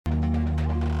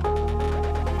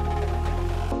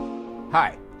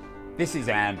Hi, this is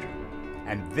Andrew,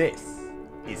 and this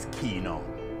is Keen On,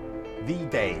 the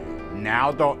daily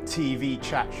now.tv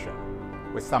chat show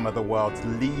with some of the world's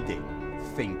leading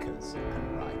thinkers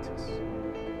and writers.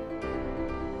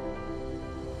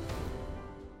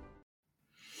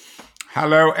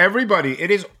 Hello, everybody.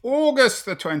 It is August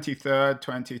the 23rd,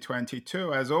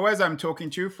 2022. As always, I'm talking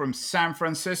to you from San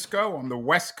Francisco on the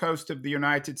west coast of the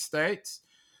United States,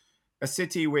 a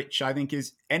city which I think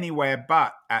is anywhere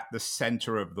but at the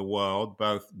center of the world,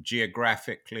 both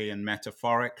geographically and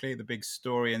metaphorically. The big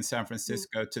story in San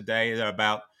Francisco today is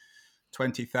about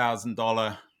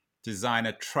 $20,000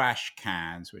 designer trash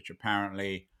cans, which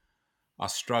apparently are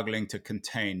struggling to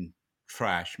contain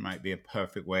trash. Might be a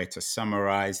perfect way to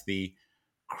summarize the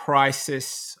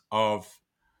crisis of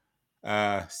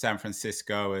San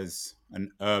Francisco as an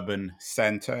urban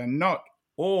center. And not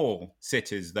all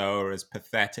cities, though, are as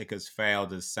pathetic, as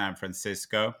failed as San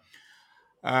Francisco.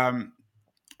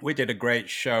 We did a great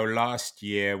show last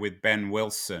year with Ben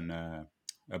Wilson, a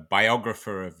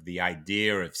biographer of the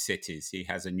idea of cities. He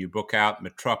has a new book out,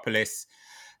 Metropolis,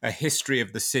 A History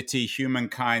of the City,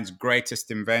 Humankind's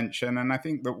Greatest Invention. And I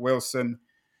think that Wilson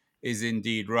is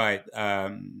indeed right.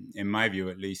 In my view,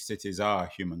 at least, cities are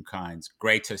humankind's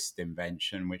greatest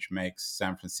invention, which makes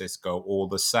San Francisco all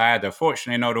the sadder.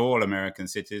 Fortunately, not all American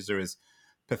cities are as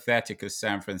pathetic as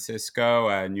San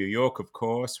Francisco. New York, of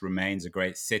course, remains a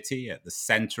great city at the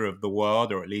center of the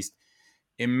world, or at least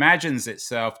imagines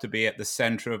itself to be at the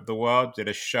center of the world. Did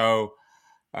a show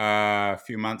a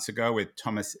few months ago with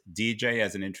Thomas DJ,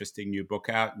 has an interesting new book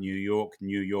out, New York,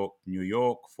 New York, New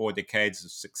York, 4 Decades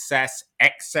of Success,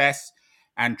 Excess,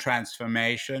 and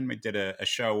Transformation. We did a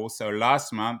show also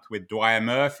last month with Dwyer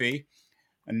Murphy,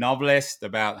 a novelist,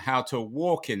 about how to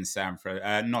walk in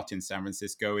not in San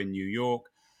Francisco, in New York,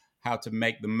 how to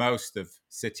make the most of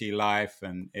city life.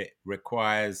 And it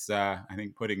requires, I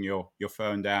think, putting your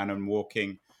phone down and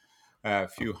walking a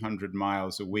few hundred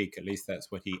miles a week. At least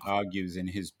that's what he argues in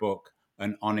his book,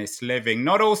 An Honest Living.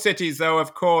 Not all cities, though,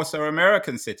 of course, are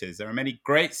American cities. There are many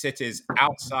great cities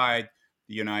outside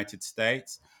the United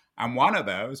States. And one of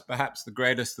those, perhaps the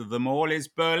greatest of them all, is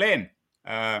Berlin.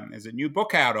 There's a new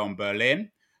book out on Berlin,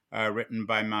 written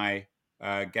by my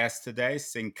guest today,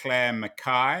 Sinclair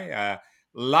Mackay,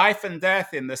 Life and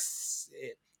Death in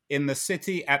the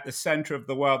City at the Center of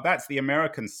the World. That's the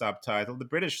American subtitle. The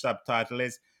British subtitle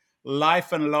is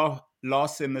Life and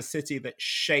Loss in the City That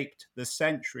Shaped the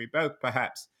Century. Both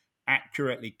perhaps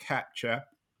accurately capture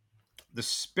the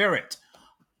spirit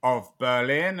of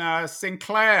Berlin.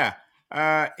 Sinclair,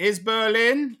 is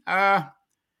Berlin at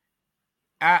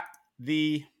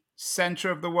the center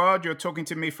of the world? You're talking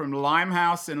to me from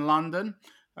Limehouse in London.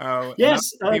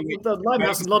 Yes, the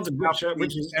Limehouse in London,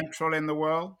 which is central in the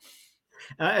world.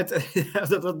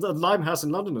 The Limehouse in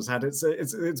London has had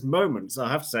its moments, I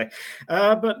have to say.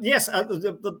 But yes, I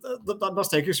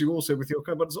must take issue also with your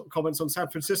comments on San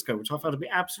Francisco, which I found to be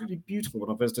absolutely beautiful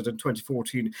when I visited in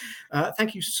 2014.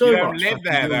 Thank you so much. You don't live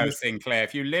there, though, Sinclair.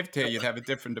 If you lived here, you'd have a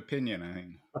different opinion, I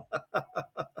think.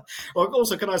 Well,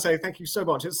 also, can I say thank you so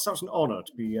much? It's such an honor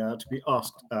to be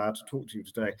asked to talk to you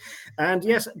today. And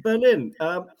yes, Berlin.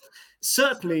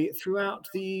 Certainly, throughout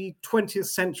the 20th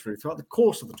century, throughout the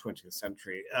course of the 20th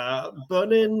century,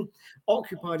 Berlin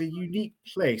occupied a unique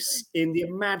place in the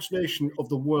imagination of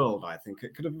the world, I think.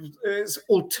 It's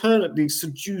alternately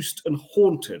seduced and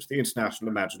haunted the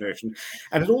international imagination.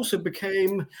 And it also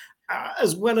became,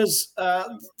 as well as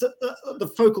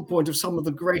the focal point of some of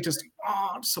the greatest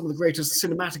art, some of the greatest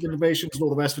cinematic innovations and all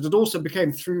the rest of it, it also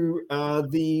became through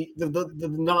the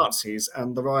Nazis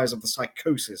and the rise of the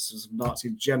psychosis of Nazi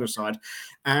genocide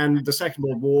and the Second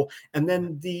World War, and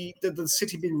then the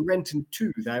city being rent in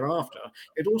two thereafter.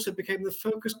 It also became the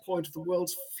focus point of the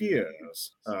world's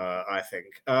fears, I think.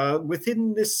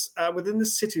 Within this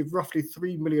city of roughly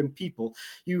 3 million people,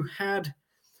 you had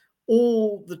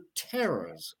all the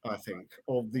terrors, I think,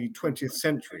 of the 20th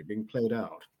century being played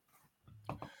out.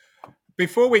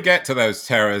 Before we get to those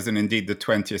terrors and indeed the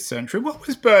 20th century, what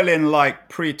was Berlin like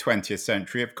pre-20th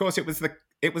century? Of course, it was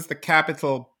the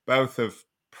capital both of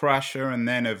Prussia and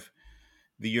then of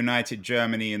the United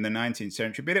Germany in the 19th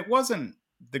century, but it wasn't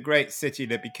the great city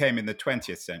that became in the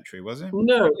 20th century, was it?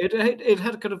 No, it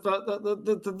had kind of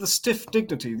the stiff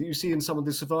dignity that you see in some of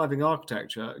the surviving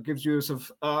architecture. It gives you a sort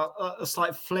of a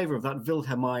slight flavour of that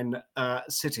Wilhelmine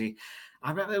city. I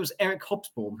remember it was Eric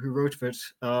Hobsbawm who wrote of it.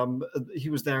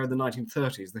 He was there in the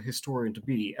 1930s, the historian to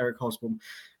be, Eric Hobsbawm,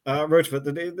 wrote of it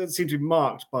that it seemed to be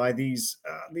marked by these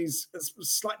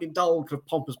slightly dull, kind of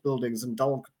pompous buildings and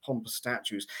dull, pompous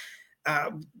statues.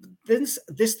 uh,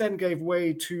 this then gave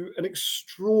way to an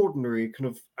extraordinary kind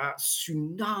of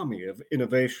tsunami of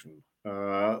innovation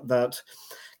that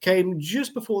came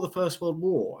just before the First World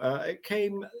War. It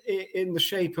came in the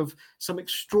shape of some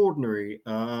extraordinary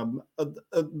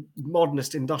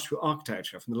modernist industrial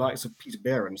architecture from the likes of Peter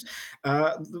Behrens.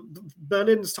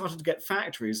 Berlin started to get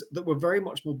factories that were very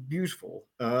much more beautiful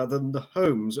than the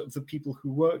homes of the people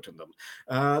who worked in them.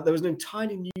 There was an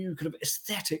entirely new kind of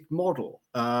aesthetic model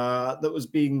that was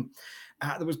being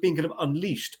kind of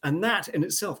unleashed, and that in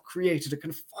itself created a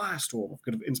kind of firestorm of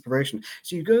kind of inspiration.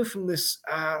 So you go from this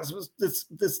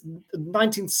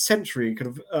 19th century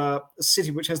kind of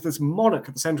city which has this monarch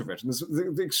at the center of it, and this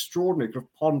the extraordinary kind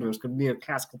of ponderous kind of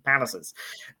neoclassical palaces,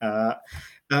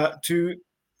 to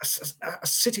a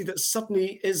city that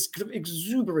suddenly is kind of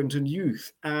exuberant in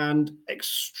youth and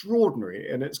extraordinary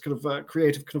in its kind of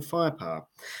creative kind of firepower.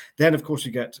 Then, of course,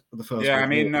 you get the First Yeah, I World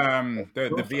mean, War.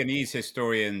 the Viennese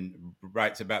historian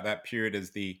writes about that period as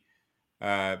the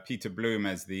Peter Bloom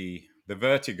as the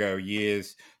Vertigo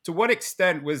years. To what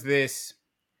extent was this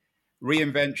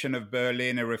reinvention of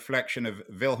Berlin a reflection of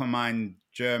Wilhelmine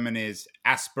Germany's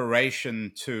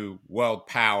aspiration to world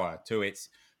power, to its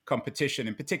competition,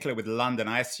 in particular with London?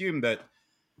 I assume that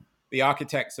the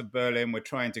architects of Berlin were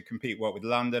trying to compete with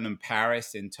London and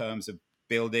Paris in terms of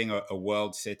building a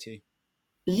world city.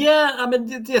 Yeah, I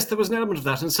mean, yes, there was an element of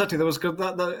that, and certainly there was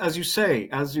as you say,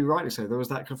 as you rightly say, there was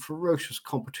that kind of ferocious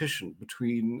competition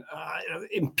between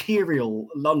imperial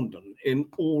London in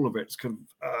all of its kind of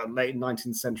late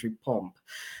 19th century pomp,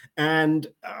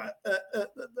 and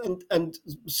and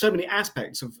so many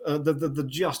aspects of the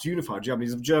just unified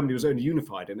Germany. Germany was only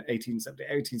unified in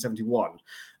 1871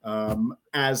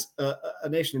 as a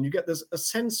nation, and you get this a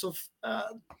sense of.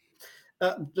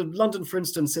 London, for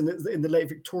instance, in the late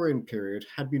Victorian period,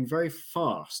 had been very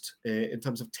fast in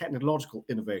terms of technological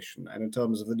innovation and in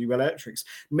terms of the new electrics,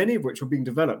 many of which were being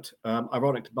developed,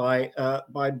 ironic, by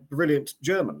brilliant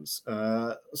Germans,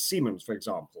 Siemens, for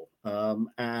example,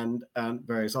 and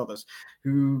various others,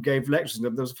 who gave lectures. And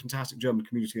there was a fantastic German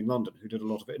community in London who did a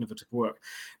lot of innovative work.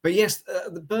 But yes,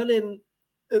 the Berlin,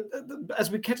 as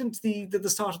we get into the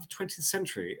start of the 20th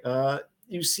century,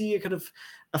 you see a kind of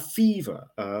a fever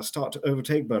start to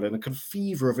overtake Berlin, a kind of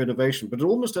fever of innovation, but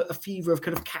almost a fever of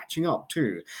kind of catching up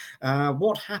too.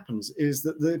 What happens is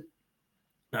that the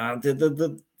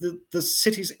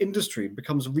city's industry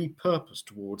becomes repurposed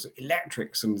towards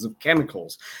electrics and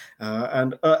chemicals,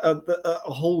 and a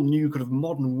whole new kind of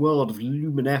modern world of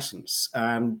luminescence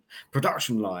and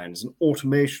production lines and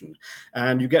automation.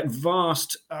 And you get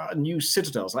vast new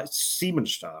citadels like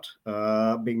Siemensstadt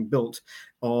being built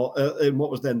or in what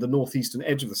was then the northeastern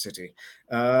edge of the city,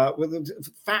 with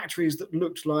factories that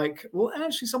looked like, well,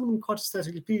 actually some of them quite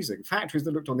aesthetically pleasing, factories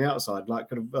that looked on the outside like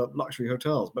kind of luxury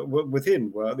hotels, but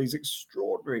within were these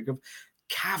extraordinary kind of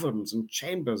caverns and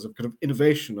chambers of kind of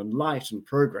innovation and light and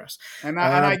progress. And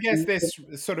I guess this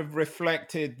sort of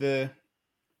reflected the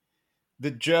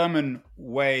German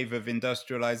wave of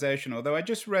industrialization. Although I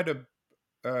just read a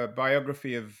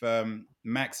biography of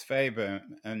Max Weber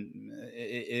and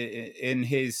in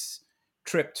his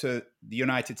trip to the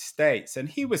United States, and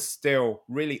he was still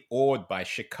really awed by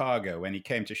Chicago when he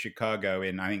came to Chicago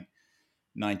in, I think,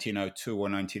 1902 or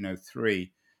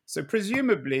 1903. So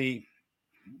presumably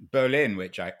Berlin,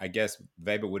 which I guess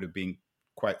Weber would have been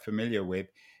quite familiar with,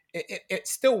 it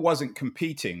still wasn't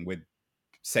competing with,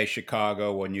 say,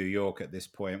 Chicago or New York at this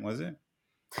point, was it?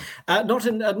 Not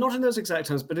in those exact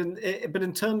terms, but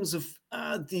in terms of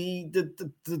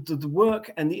the work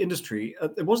and the industry.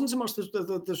 It wasn't so much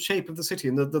the shape of the city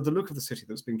and the look of the city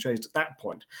that was being changed at that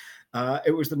point.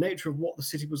 It was the nature of what the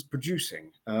city was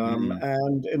producing,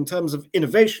 and in terms of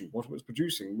innovation, what it was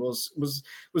producing was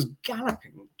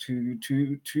galloping to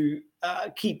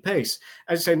keep pace,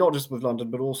 as you say, not just with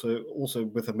London, but also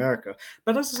with America.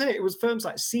 But as I say, it was firms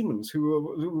like Siemens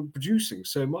who were producing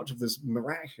so much of this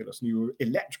miraculous new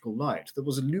electrical light that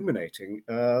was illuminating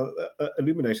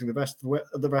the rest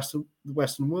of the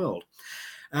Western world.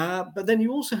 But then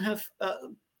you also have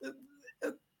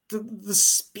the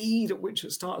speed at which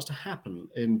it starts to happen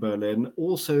in Berlin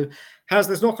also has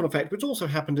this knock-on effect, which also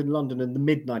happened in London in the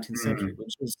mid-19th century,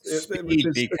 which is speed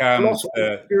becomes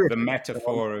the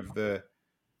metaphor of the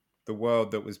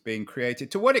world that was being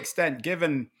created. To what extent,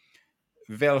 given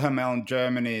Wilhelm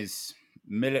Germany's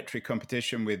military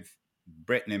competition with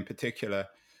Britain in particular,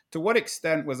 to what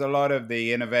extent was a lot of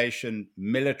the innovation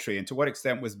military, and to what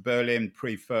extent was Berlin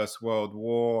pre-First World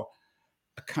War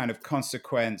a kind of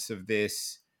consequence of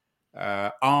this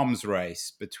arms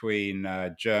race between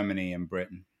Germany and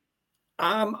Britain?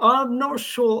 I'm not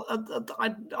sure.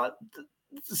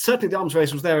 certainly the arms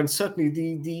race was there, and certainly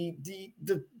the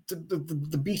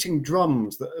beating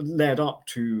drums that led up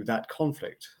to that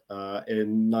conflict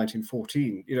in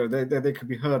 1914, they could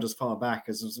be heard as far back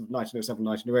as 1907,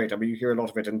 1908. I mean, you hear a lot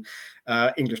of it in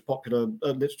English popular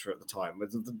literature at the time,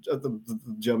 with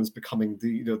the Germans becoming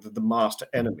the master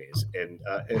enemies in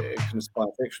kind of spy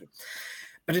fiction.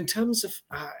 But in terms of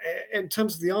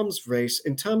the arms race,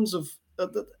 in terms of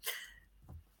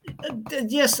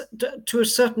yes, to a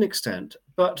certain extent,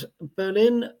 but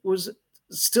Berlin was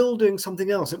still doing something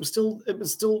else. It was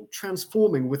still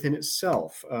transforming within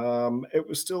itself. It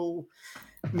was still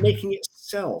making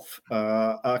itself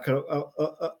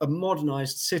a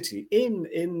modernized city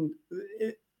in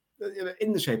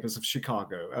the shape of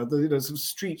Chicago. Some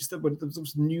streets that were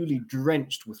newly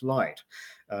drenched with light,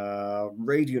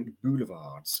 radiant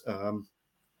boulevards.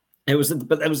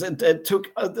 It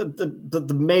took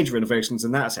the major innovations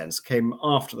in that sense came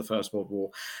after the First World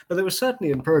War, but they were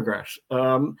certainly in progress.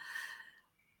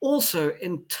 Also,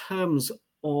 in terms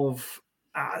of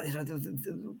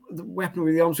the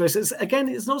weaponry, the arms race,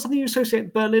 it's not something you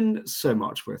associate Berlin so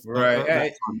much with.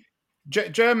 Right.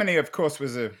 Germany, of course,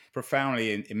 was a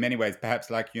profoundly, in many ways,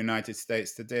 perhaps like the United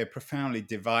States today, a profoundly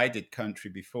divided country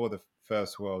before the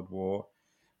First World War.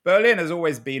 Berlin has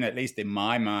always been, at least in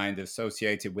my mind,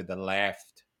 associated with the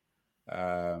left,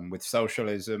 with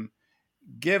socialism.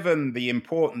 Given the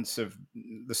importance of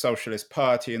the Socialist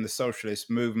Party and the socialist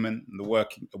movement,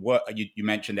 and you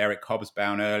mentioned Eric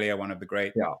Hobsbawm earlier, one of the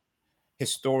great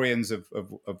historians of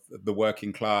the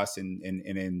working class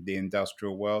in the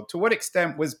industrial world. To what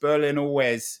extent was Berlin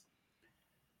always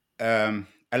a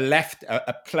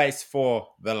place for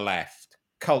the left,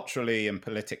 culturally and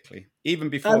politically, even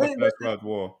before the First World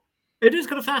War? It is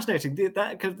kind of fascinating.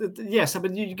 Yes, I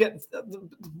mean, you get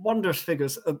wondrous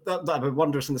figures,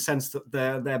 wondrous in the sense that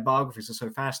their biographies are so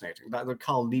fascinating. Like the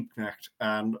Karl Liebknecht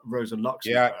and Rosa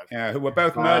Luxemburg. Yeah, who were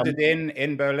both murdered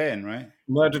in Berlin, right?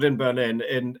 Murdered in Berlin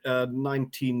in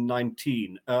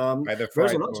 1919.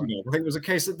 Rosa Luxemburg, I think, was a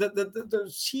case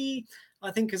that she, I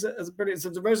think, is a brilliant. So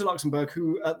the Rosa Luxemburg,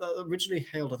 who originally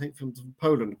hailed, I think, from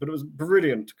Poland, but it was a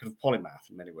brilliant kind of polymath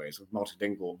in many ways,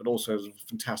 multilingual, but also a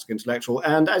fantastic intellectual,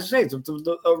 and as you say,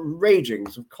 a raging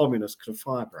sort of communist kind of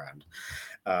firebrand.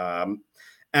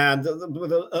 And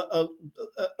with a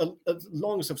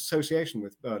long association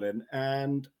with Berlin,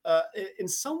 and in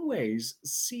some ways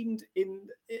seemed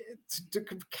to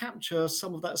capture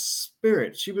some of that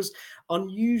spirit. She was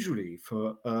unusually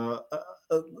for a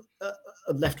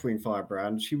left-wing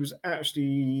firebrand. She was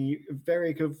actually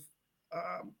very kind of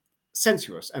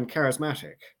sensuous and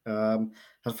charismatic. Had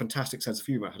a fantastic sense of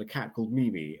humor. Had a cat called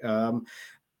Mimi.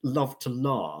 Loved to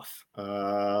laugh.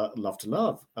 Loved to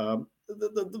love.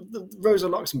 The Rosa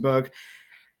Luxemburg,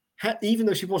 even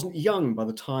though she wasn't young by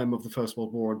the time of the First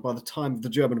World War and by the time of the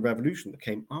German Revolution that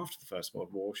came after the First World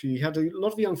War, she had a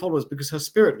lot of young followers because her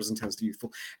spirit was intensely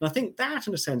youthful. And I think that,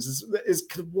 in a sense, is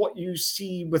kind of what you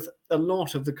see with a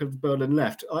lot of the kind of Berlin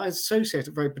left. I associate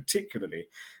it very particularly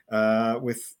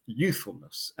with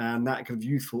youthfulness and that kind of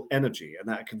youthful energy and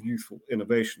that kind of youthful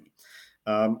innovation.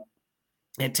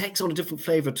 It takes on a different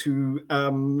flavor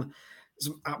to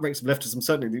some outbreaks of leftism,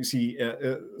 certainly that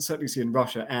you certainly see in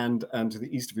Russia and to the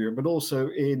east of Europe, but also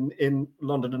in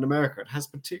London and America. It has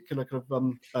particular kind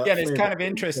of it's kind of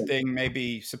interesting,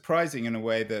 maybe surprising in a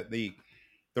way, that the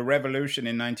revolution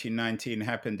in 1919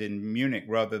 happened in Munich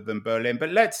rather than Berlin. But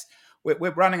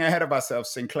we're running ahead of ourselves,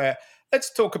 Sinclair.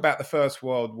 Let's talk about the First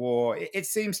World War. It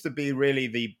seems to be really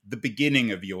the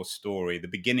beginning of your story, the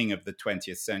beginning of the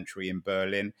 20th century in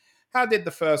Berlin. How did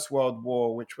the First World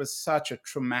War, which was such a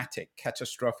traumatic,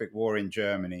 catastrophic war in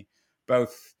Germany,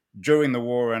 both during the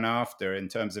war and after in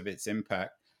terms of its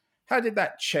impact, how did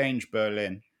that change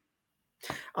Berlin?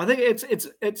 I think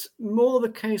it's more the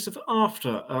case of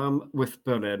after with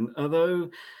Berlin, although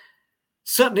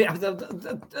certainly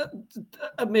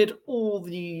amid all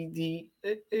the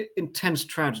intense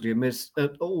tragedy, amidst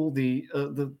all the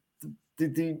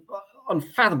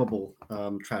unfathomable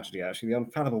tragedy, actually, the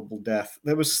unfathomable death,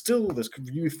 there was still this kind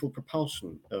of youthful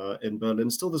propulsion in Berlin,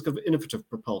 still this kind of innovative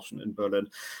propulsion in Berlin.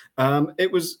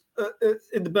 It was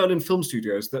in the Berlin film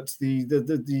studios that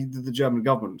the German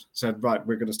government said, right,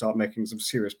 we're going to start making some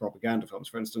serious propaganda films,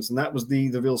 for instance, and that was the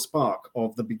real spark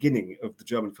of the beginning of the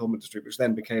German film industry, which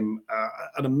then became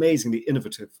an amazingly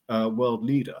innovative world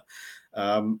leader.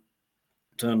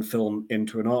 Turned film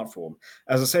into an art form.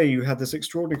 As I say, you had this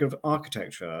extraordinary kind of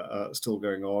architecture still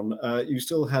going on. You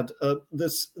still had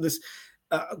this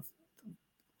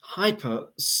hyper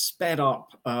sped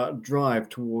up drive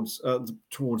towards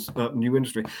new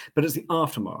industry, but it's the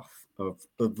aftermath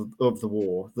of the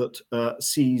war that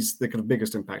sees the kind of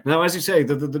biggest impact. Now, as you say,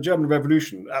 the German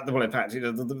Revolution, well, in fact,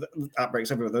 the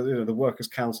outbreaks everywhere, the workers'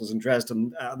 councils in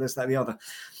Dresden, this, that, the other.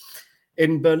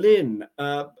 In Berlin,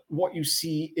 what you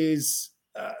see is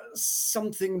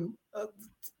something,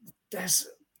 there's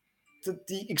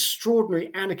the extraordinary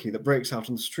anarchy that breaks out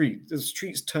on the street. The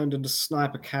streets turned into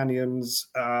sniper canyons,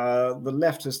 the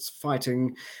leftists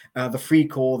fighting the Free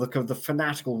Corps, the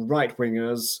fanatical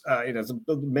right-wingers,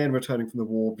 the men returning from the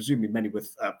war, presumably many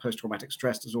with post-traumatic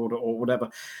stress disorder or whatever.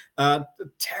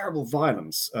 Terrible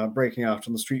violence breaking out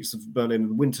on the streets of Berlin in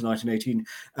the winter 1918,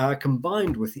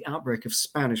 combined with the outbreak of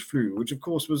Spanish flu, which of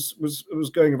course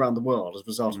was going around the world as a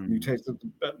result of mutated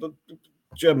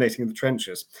germinating in the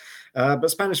trenches.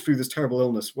 But Spanish flu, this terrible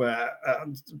illness where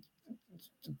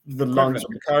the lungs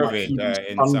of COVID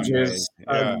in some ways.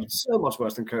 So much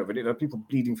worse than COVID. People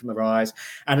bleeding from their eyes,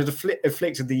 and it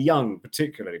afflicted the young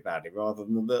particularly badly rather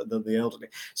than the elderly.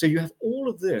 So you have all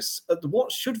of this.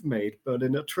 What should have made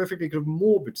Berlin a terrifically kind of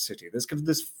morbid city. There's kind of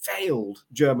this failed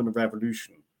German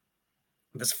Revolution,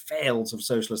 this fails of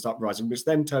socialist uprising, which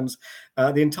then turns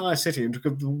the entire city into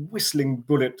a whistling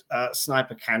bullet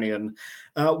sniper canyon,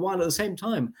 while at the same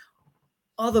time,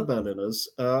 other Berliners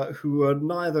who are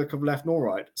neither kind of left nor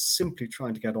right, simply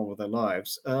trying to get on with their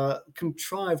lives,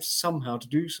 contrived somehow to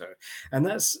do so. And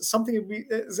that's something,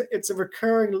 it's a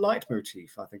recurring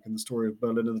leitmotif, I think, in the story of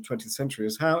Berlin in the 20th century,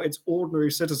 is how its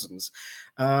ordinary citizens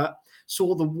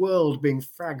saw the world being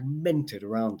fragmented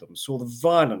around them, saw the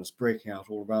violence breaking out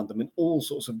all around them in all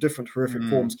sorts of different horrific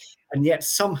forms, and yet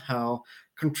somehow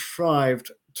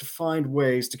contrived to find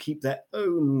ways to keep their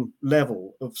own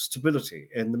level of stability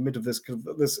in the middle of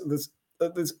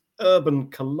this urban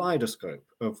kaleidoscope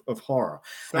of horror.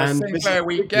 So and Sinclair,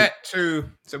 we get to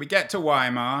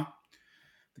Weimar,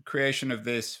 the creation of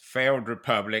this failed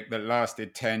republic that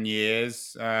lasted 10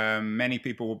 years. Many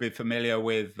people will be familiar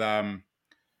with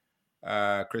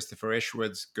Christopher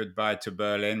Ishwood's Goodbye to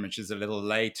Berlin, which is a little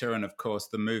later, and of course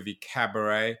the movie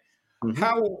Cabaret.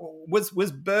 How was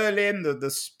Berlin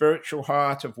the spiritual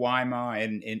heart of Weimar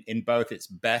in both its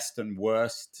best and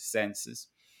worst senses?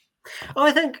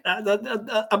 I think,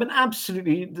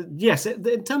 absolutely, yes.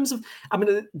 In terms of,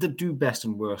 the do best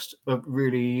and worst,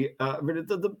 really, but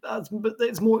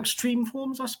it's more extreme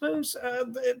forms, I suppose.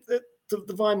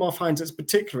 The Weimar finds its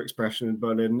particular expression in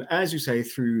Berlin, as you say,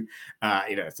 through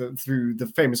through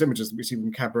the famous images that we see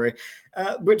from Cabaret,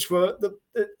 which were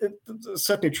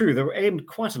certainly true. They were aimed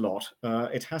quite a lot,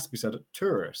 it has to be said, at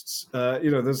tourists.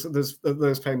 There's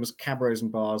those famous cabarets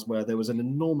and bars where there was an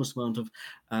enormous amount of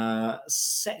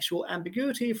sexual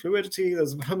ambiguity, fluidity.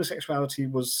 Homosexuality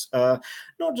was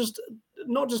not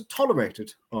just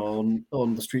tolerated on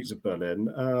the streets of Berlin.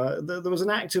 There was an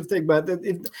active thing, but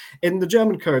in the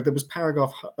German code there was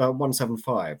paragraph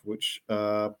 175, which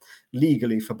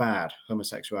legally forbade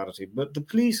homosexuality. But the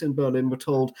police in Berlin were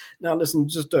told, now listen,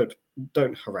 just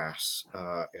don't harass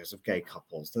gay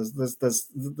couples. There's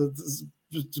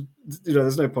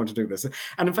no point to do this.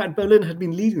 And in fact, Berlin had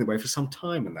been leading the way for some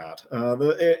time in that.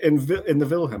 In the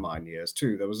Wilhelmine years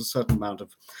too, there was a certain amount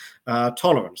of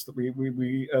tolerance that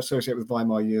we associate with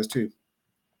Weimar years too.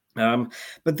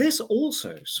 But this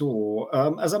also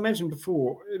saw, as I mentioned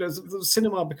before, the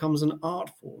cinema becomes an art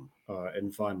form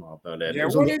in Weimar, Berlin. Yeah,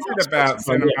 what is it about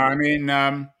cinema? I mean,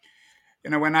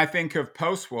 when I think of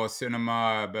post-war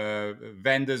cinema,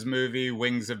 Wender's movie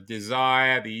Wings of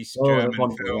Desire, the East German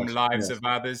film Lives of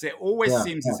Others, it always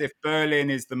seems as if Berlin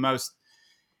is the most,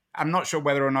 I'm not sure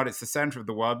whether or not it's the center of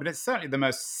the world, but it's certainly the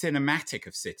most cinematic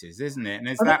of cities, isn't it? And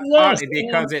is that partly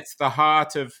because it's the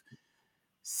heart of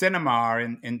cinema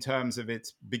in terms of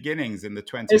its beginnings in the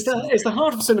 20th century? It's the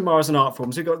heart of cinema as an art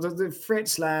form. So you've got the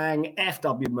Fritz Lang,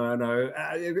 F.W.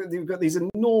 Murnau, you've got these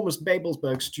enormous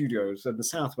Babelsberg studios in the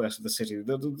southwest of the city,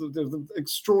 the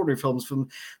extraordinary films from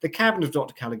The Cabinet of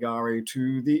Dr. Caligari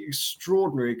to the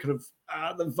extraordinary kind of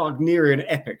the Wagnerian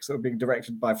epics that were being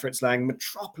directed by Fritz Lang,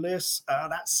 Metropolis,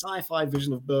 that sci-fi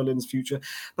vision of Berlin's future.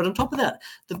 But on top of that,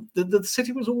 the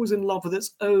city was always in love with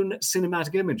its own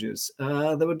cinematic images.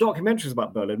 There were documentaries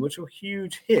about Berlin, which were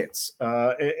huge hits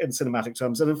in cinematic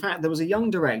terms. And in fact, there was a young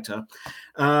director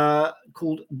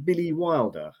called Billy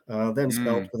Wilder, then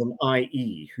spelled with an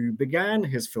I-E, who began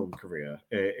his film career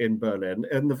in Berlin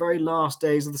in the very last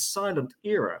days of the silent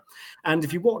era. And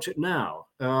if you watch it now,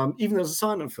 even though it's a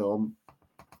silent film,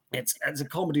 It's a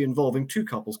comedy involving two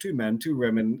couples, two men, two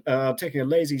women, taking a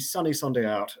lazy, sunny Sunday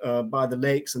out by the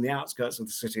lakes and the outskirts of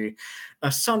the city.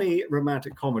 A sunny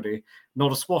romantic comedy,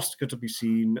 not a swastika to be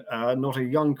seen, not a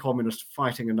young communist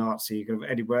fighting a Nazi kind of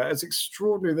anywhere. It's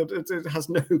extraordinary that it has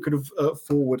no kind of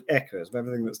forward echoes of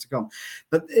everything that's to come.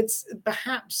 But it's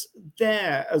perhaps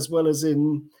there, as well as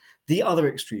in the other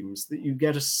extremes, that you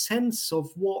get a sense of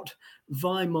what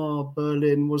Weimar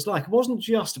Berlin was like. It wasn't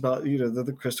just about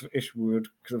the Christopher Isherwood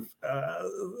kind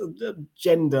of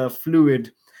gender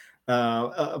fluid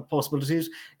possibilities.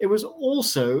 It was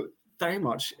also very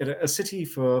much a city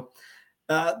for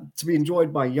to be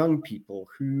enjoyed by young people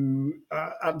who,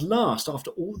 at last,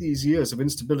 after all these years of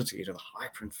instability, the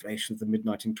hyperinflation of the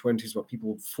mid-1920s, where people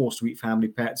were forced to eat family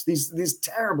pets, these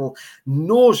terrible,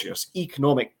 nauseous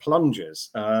economic plunges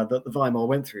that the Weimar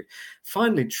went through.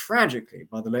 Finally, tragically,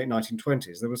 by the late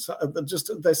 1920s,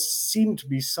 there seemed to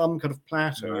be some kind of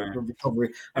plateau of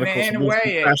recovery. And of course, in a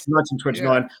way,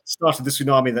 1929 started the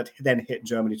tsunami that then hit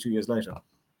Germany 2 years later.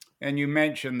 And you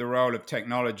mentioned the role of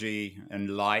technology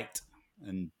and light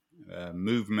and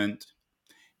movement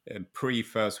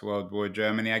pre-First World War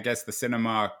Germany. I guess the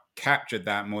cinema captured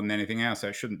that more than anything else. So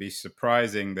it shouldn't be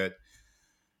surprising that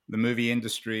the movie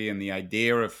industry and the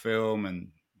idea of film and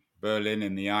Berlin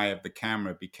in the eye of the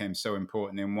camera became so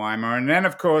important in Weimar. And then,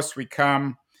 of course, we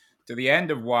come to the end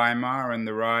of Weimar and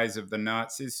the rise of the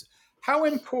Nazis. How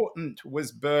important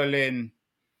was Berlin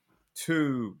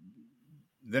to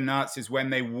the Nazis when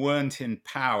they weren't in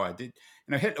power?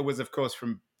 Hitler was, of course,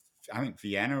 from I think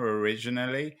Vienna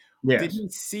originally. Yes. Did you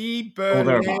see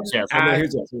Berlin? Yes.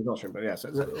 He's Austrian, but yes.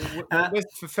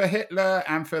 For Hitler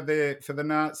and for the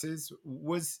Nazis,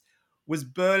 was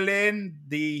Berlin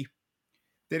did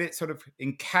it sort of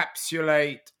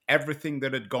encapsulate everything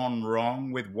that had gone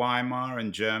wrong with Weimar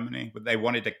and Germany? What they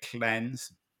wanted to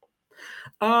cleanse?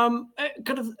 It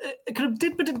kind of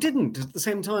did, but it didn't at the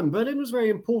same time. Berlin was very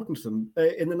important to them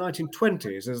in the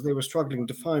 1920s as they were struggling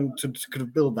to kind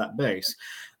of build that base,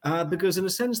 because in a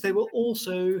sense they were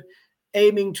also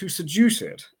aiming to seduce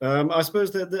it. I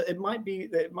suppose that it might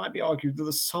be argued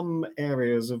that some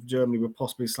areas of Germany were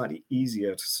possibly slightly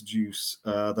easier to seduce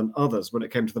than others when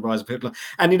it came to the rise of Hitler.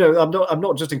 And I'm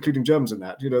not just including Germans in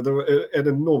that. There were an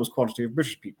enormous quantity of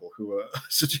British people who were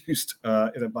seduced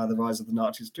by the rise of the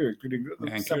Nazis too, including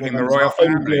the royal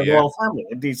family. The royal family,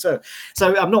 indeed. So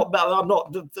I'm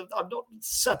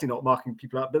certainly not marking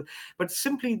people out, but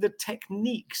simply the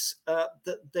techniques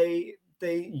that they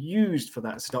used for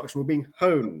that seduction were being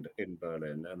honed in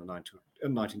Berlin in the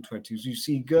 1920s. You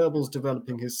see Goebbels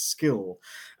developing his skill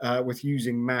with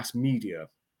using mass media.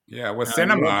 Yeah, well,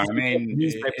 cinema, I mean,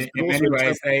 in many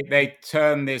ways, they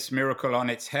turned this miracle on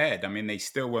its head. I mean, they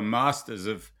still were masters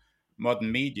of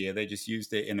modern media. They just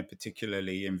used it in a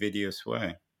particularly invidious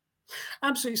way.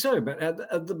 Absolutely so,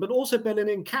 but also Berlin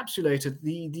encapsulated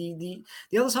the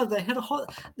other side. They had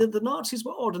the Nazis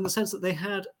were odd in the sense that they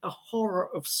had a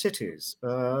horror of cities. They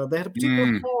had a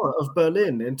particular horror of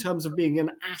Berlin in terms of being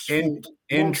an asphalt.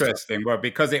 Interesting, well,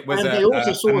 because it was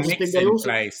a mixing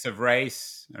place of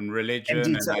race and religion.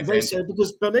 Indeed,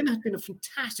 because Berlin had been a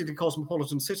fantastically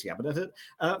cosmopolitan city, but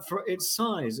for its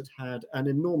size, it had an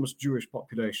enormous Jewish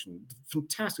population.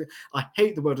 Fantastic. I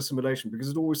hate the word assimilation because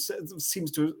it always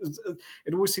seems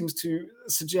to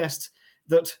suggest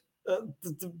that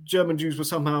the German Jews were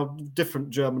somehow different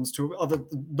Germans to other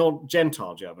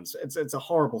non-Gentile Germans. It's a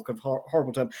horrible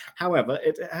term. However,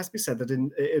 it has to be said that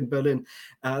in Berlin,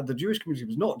 the Jewish community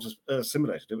was not just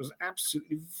assimilated; it was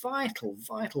absolutely vital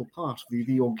part of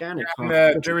the organic part.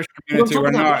 And the Jewish community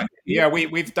were not. Yeah,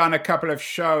 we've done a couple of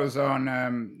shows on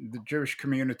the Jewish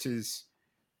community's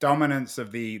dominance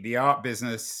of the art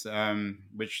business,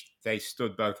 which they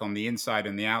stood both on the inside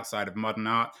and the outside of modern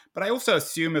art. But I also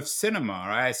assume of cinema.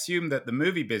 I assume that the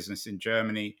movie business in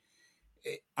Germany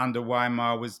under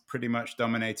Weimar was pretty much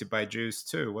dominated by Jews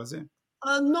too, was it?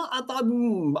 I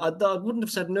wouldn't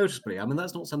have said noticeably. I mean,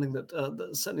 that's not something that's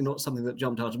certainly not something that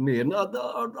jumped out at me. And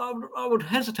I would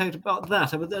hesitate about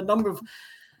that. I mean, there are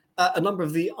a number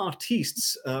of the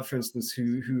artistes, for instance,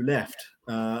 who left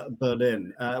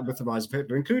Berlin with the rise of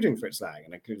Hitler, including Fritz Lang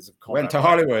and including went to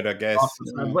Hollywood, I guess.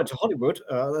 Went to Hollywood.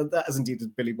 That is indeed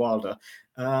Billy Wilder.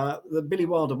 The Billy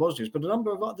Wilder was Jewish, but a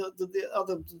number of the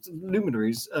other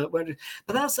luminaries went.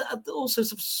 But that's also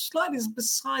sort of slightly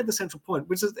beside the central point,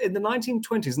 which is in the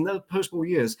 1920s and the post-war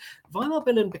years, Weimar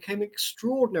Berlin became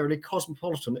extraordinarily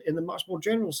cosmopolitan in the much more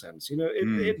general sense.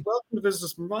 It welcomed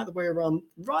visitors from right the way around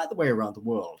the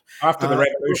world. After the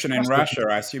revolution in Russia,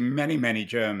 I assume many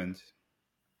Germans.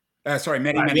 Sorry,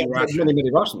 many Russians.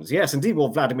 Many Russians, yes, indeed. Well,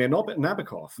 Vladimir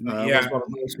Nabokov was one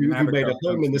of those who made a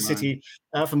home in the city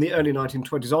from the early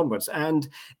 1920s onwards. And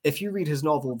if you read his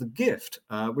novel *The Gift*,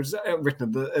 which is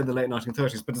written in the late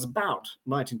 1930s, but it's about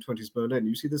 1920s Berlin,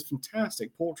 you see this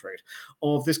fantastic portrait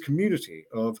of this community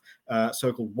of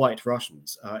so-called white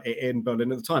Russians in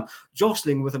Berlin at the time,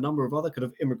 jostling with a number of other kind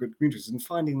of immigrant communities and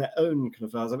finding their own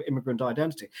kind of immigrant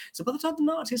identity. So by the time the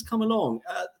Nazis come along,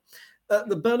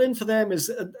 the Berlin for them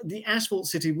is the asphalt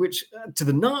city, which to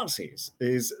the Nazis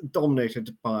is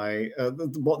dominated by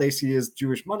what they see as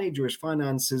Jewish money, Jewish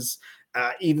finances,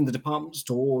 even the department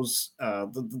stores.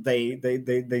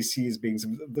 They see as being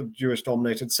the Jewish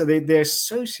dominated, so they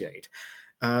associate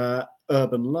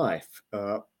urban life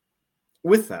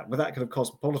with that kind of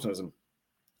cosmopolitanism.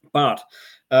 But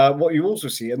what you also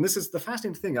see, and this is the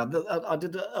fascinating thing, I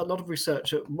did a lot of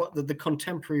research at what the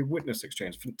Contemporary Witness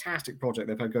Exchange, fantastic project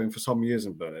they've had going for some years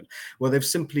in Berlin, where they've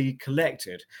simply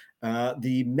collected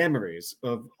the memories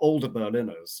of older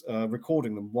Berliners,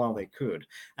 recording them while they could,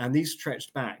 and these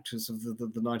stretched back to sort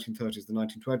of the 1930s, the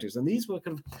 1920s, and these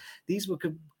were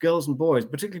girls and boys,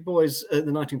 particularly boys in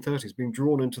the 1930s, being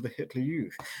drawn into the Hitler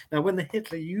Youth. Now, when the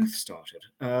Hitler Youth started,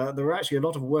 there were actually a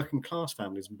lot of working class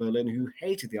families in Berlin who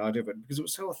hated the idea of it because it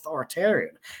was so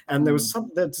authoritarian, and there was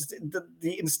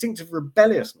the instinctive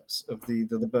rebelliousness of the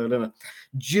Berliner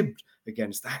jibbed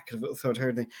against that kind of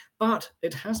authoritarian thing. But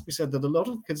it has to be said that a lot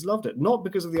of the kids loved it, not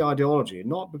because of the ideology,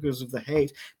 not because of the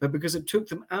hate, but because it took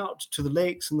them out to the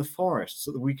lakes and the forests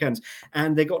at the weekends,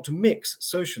 and they got to mix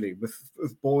socially with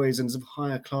boys and of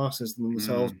higher classes than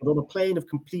themselves, but on a plane of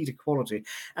complete equality.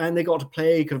 And they got to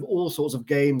play kind of all sorts of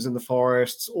games in the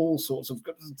forests, all sorts of,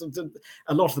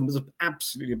 a lot of them was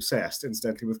absolutely obsessed,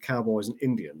 incidentally, with cowboys and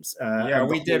Indians.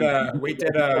 We did a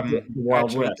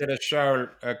show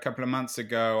a couple of months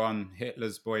ago on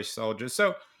Hitler's boy soldiers.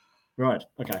 So, right,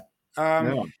 okay.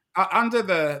 Under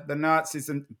the Nazis,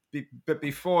 but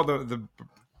before the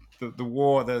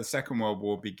war, the Second World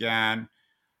War began,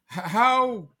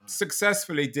 how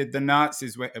successfully did the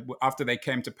Nazis, after they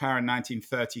came to power in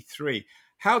 1933,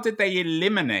 how did they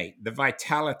eliminate the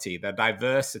vitality, the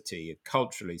diversity,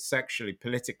 culturally, sexually,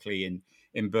 politically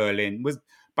in Berlin?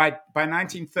 By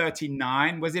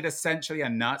 1939, was it essentially a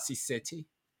Nazi city?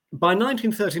 By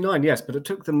 1939, yes, but it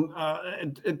took them.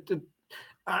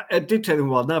 It did take them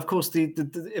a while. Now, of course, from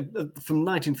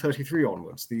 1933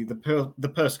 onwards,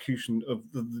 the persecution of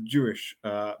the Jewish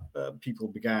people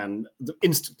began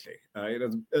instantly.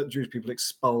 The Jewish people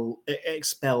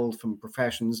expelled from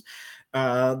professions.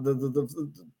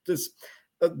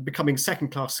 Becoming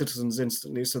second-class citizens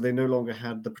instantly, so they no longer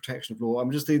had the protection of law.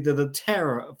 Just the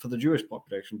terror for the Jewish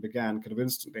population began kind of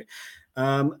instantly.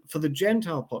 For the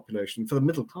Gentile population, for the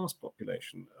middle-class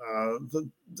population,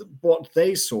 what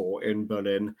they saw in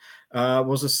Berlin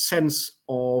was a sense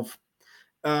of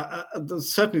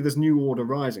certainly this new order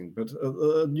rising, but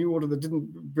a new order that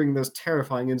didn't bring those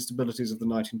terrifying instabilities of the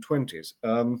 1920s.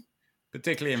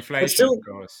 Particularly inflation, of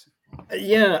course.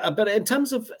 Yeah, but in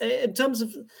terms of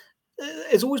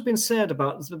it's always been said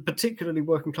about particularly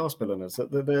working class Berliners that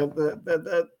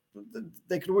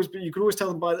they could always be. You could always tell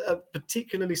them by a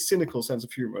particularly cynical sense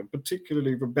of humor, and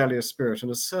particularly rebellious spirit,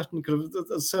 and a certain kind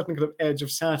of edge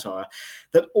of satire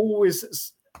that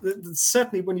always.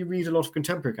 Certainly, when you read a lot of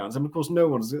contemporary accounts, and of course, no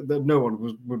one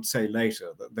would say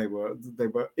later that they were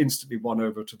instantly won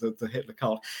over to the Hitler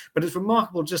cult. But it's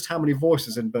remarkable just how many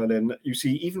voices in Berlin you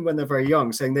see, even when they're very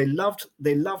young, saying they loved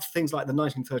things like the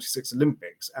 1936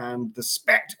 Olympics and the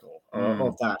spectacle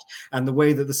of that, and the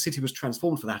way that the city was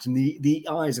transformed for that in the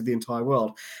eyes of the entire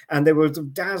world. And they were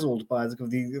dazzled by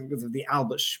the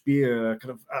Albert Speer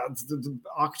kind of the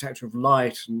architecture of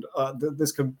light and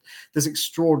this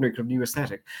extraordinary kind of new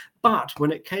aesthetic. But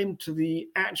when it came to the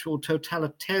actual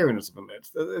totalitarianism of it,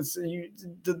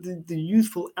 the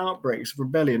youthful outbreaks of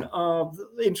rebellion are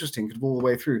interesting kind of all the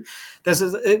way through. There's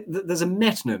a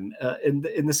metonym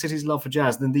in the city's love for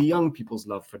jazz, than the young people's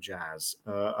love for jazz.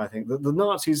 I think that the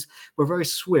Nazis were very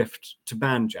swift to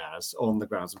ban jazz on the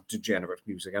grounds of degenerate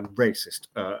music and racist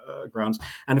grounds.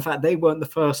 And in fact, they weren't the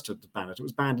first to ban it. It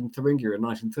was banned in Thuringia in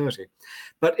 1930.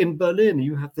 But in Berlin,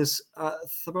 you have this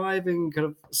thriving kind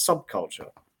of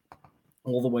subculture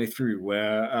all the way through,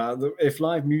 where if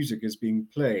live music is being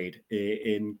played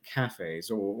in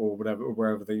cafes or whatever,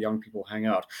 wherever the young people hang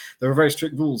out, there are very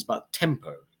strict rules about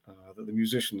tempo that the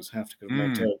musicians have to kind of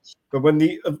maintain. But when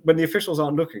the officials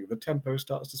aren't looking, the tempo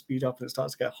starts to speed up and it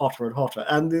starts to get hotter and hotter.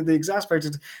 And the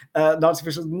exasperated Nazi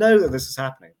officials know that this is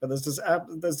happening. But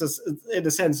there's this, in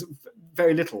a sense,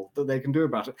 very little that they can do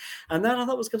about it. And that I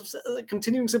thought was kind of a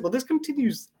continuing symbol. This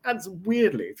continues, as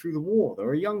weirdly, through the war. There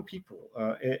are young people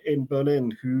in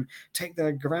Berlin who take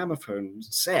their gramophone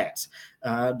sets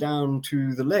down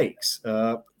to the lakes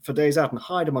for days out and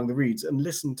hide among the reeds and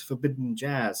listen to forbidden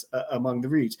jazz among the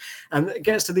reeds. And it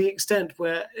gets to the extent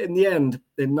where, in the end,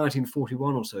 in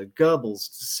 1941 or so, Goebbels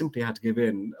simply had to give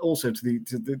in also to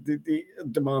the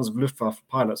demands of Luftwaffe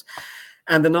pilots.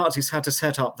 And the Nazis had to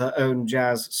set up their own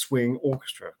jazz swing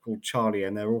orchestra called Charlie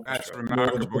and their orchestra. That's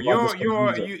remarkable.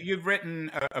 You've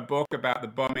written a book about the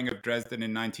bombing of Dresden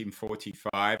in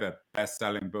 1945, a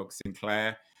best-selling book,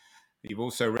 Sinclair. You've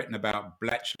also written about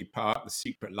Bletchley Park, The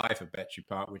Secret Life of Bletchley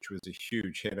Park, which was a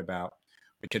huge hit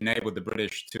which enabled the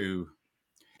British to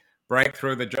break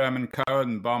through the German code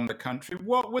and bomb the country.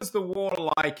 What was the war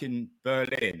like in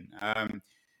Berlin?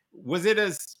 Was it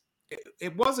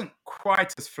it wasn't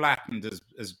quite as flattened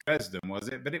as Dresden, was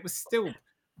it? But it was still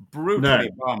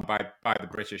brutally bombed by the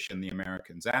British and the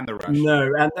Americans and the Russians.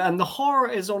 No, and the horror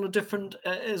is on a different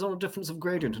difference of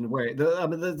gradient in a way.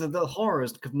 The horror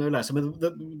is no less. I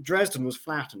mean, Dresden was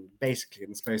flattened basically in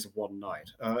the space of one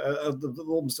night.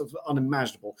 Almost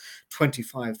unimaginable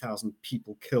 25,000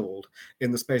 people killed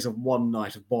in the space of one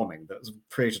night of bombing that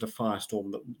created a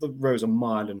firestorm that rose a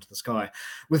mile into the sky.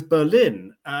 With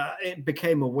Berlin, it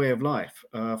became a way of life.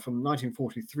 From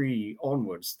 1943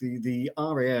 onwards, the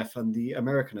RAF and the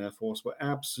American Air Force were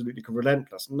absolutely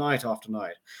relentless, night after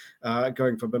night,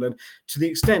 going for Berlin, to the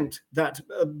extent that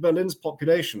Berlin's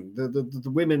population, the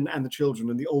women and the children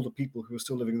and the older people who were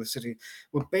still living in the city,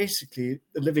 were basically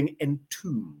living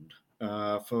entombed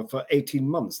for 18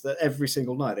 months. That every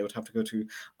single night they would have to go to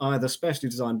either specially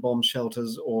designed bomb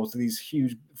shelters or to these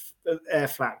huge air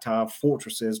flak tower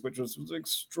fortresses, which was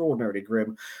extraordinarily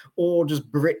grim, or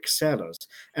just brick cellars.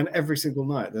 And every single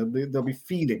night they'll be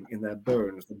feeling in their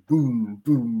bones the boom,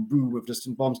 boom, boom of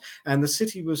distant bombs. And the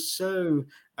city was so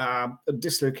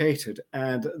dislocated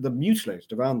and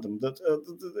mutilated around them that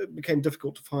it became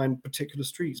difficult to find particular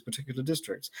streets, particular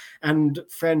districts. And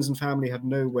friends and family had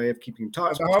no way of keeping in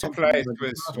touch. The whole place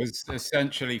was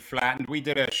essentially flattened. We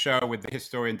did a show with the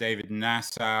historian David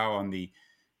Nassau on the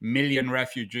million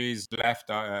refugees left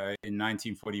in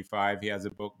 1945. He has a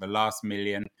book, The Last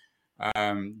Million.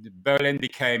 Berlin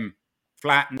became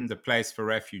flattened, a place for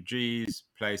refugees,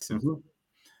 place of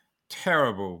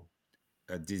terrible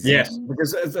disease. Yes,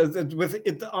 because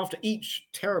after each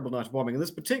terrible night of bombing, and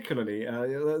this particularly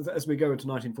as we go into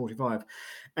 1945,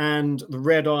 and the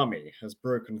Red Army has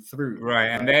broken through. Right,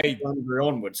 and they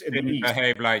onwards didn't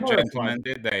behave like gentlemen,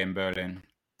 did they, in Berlin?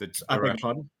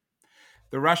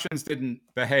 The Russians didn't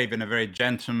behave in a very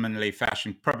gentlemanly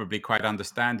fashion, probably quite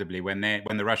understandably, when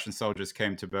the Russian soldiers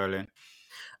came to Berlin.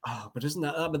 Oh, but isn't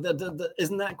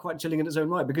that quite chilling in its own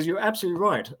right? Because you're absolutely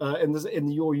right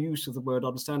in your use of the word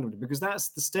understandably, because that's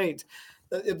the state.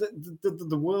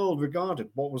 The world regarded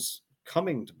what was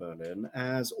coming to Berlin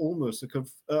as almost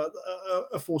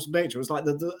a force of nature. It was like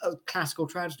a classical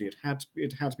tragedy. It had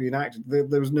to be enacted.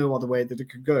 There was no other way that it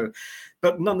could go.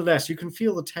 But nonetheless, you can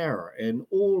feel the terror in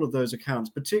all of those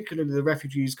accounts, particularly the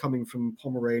refugees coming from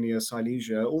Pomerania,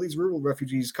 Silesia, all these rural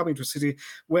refugees coming to a city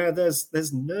where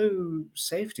there's no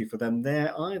safety for them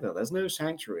there either. There's no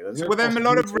sanctuary. A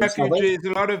lot of refugees, a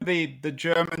lot of the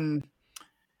German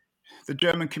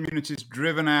communities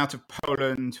driven out of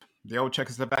Poland, the old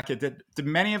Czechoslovakia, did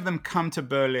many of them come to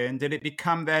Berlin? Did it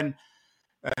become then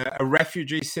a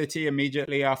refugee city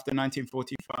immediately after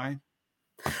 1945?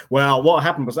 Well, what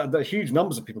happened was that huge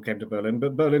numbers of people came to Berlin,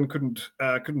 but Berlin couldn't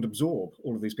absorb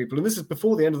all of these people. And this is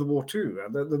before the end of the war too.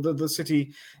 The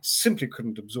city simply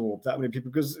couldn't absorb that many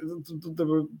people because there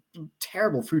were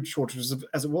terrible food shortages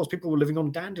as it was. People were living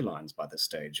on dandelions by this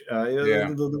stage.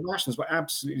 The rations were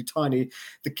absolutely tiny.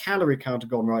 The calorie count had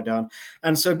gone right down.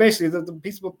 And so basically the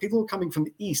people were coming from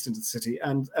the east into the city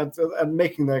and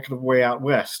making their kind of way out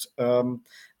west.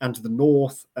 And to the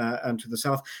north and to the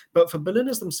south. But for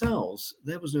Berliners themselves,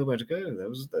 there was nowhere to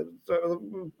go.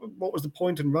 What was the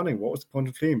point in running? What was the point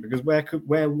of fleeing? Because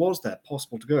where was there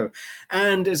possible to go?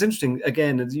 And it's interesting,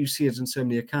 again, as you see it in so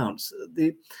many accounts,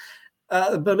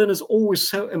 Berlin is always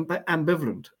so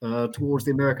ambivalent towards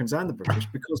the Americans and the British,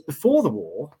 because before the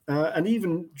war, and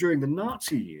even during the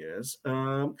Nazi years,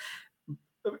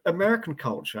 American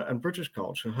culture and British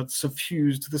culture had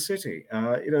suffused the city.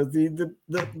 The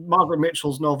Margaret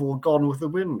Mitchell's novel Gone with the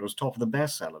Wind was top of the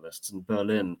bestseller lists in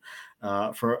Berlin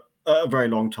for a very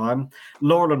long time.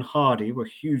 Laurel and Hardy were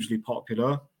hugely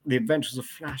popular. The Adventures of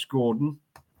Flash Gordon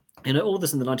All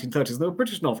this in the 1930s. There were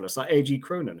British novelists like A.G.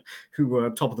 Cronin, who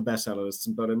were top of the bestseller lists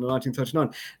in Berlin in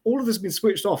 1939. All of this has been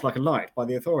switched off like a light by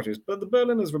the authorities, but the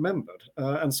Berliners remembered.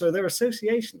 And so their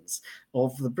associations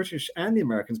of the British and the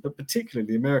Americans, but particularly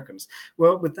the Americans,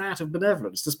 were with that of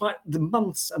benevolence. Despite the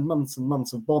months and months and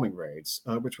months of bombing raids,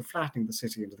 which were flattening the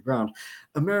city into the ground,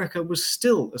 America was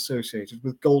still associated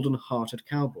with golden-hearted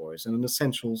cowboys and an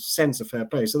essential sense of fair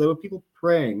play. So there were people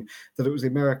praying that it was the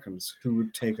Americans who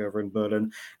would take over in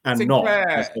Berlin, and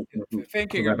Sinclair,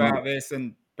 thinking about this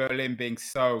and Berlin being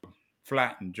so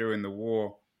flattened during the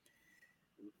war,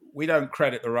 we don't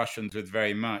credit the Russians with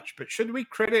very much, but should we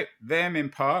credit them in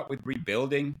part with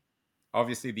rebuilding,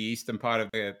 obviously, the eastern part of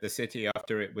the city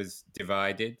after it was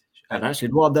divided? And actually,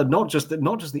 well, not just the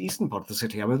eastern part of the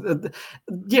city. I mean,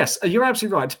 yes, you're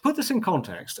absolutely right. To put this in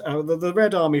context, the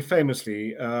Red Army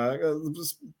famously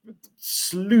was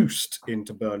sluiced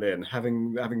into Berlin,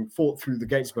 having fought through the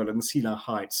gates of Berlin, the Sila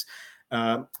Heights,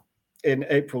 in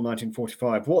April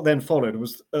 1945. What then followed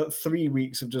was 3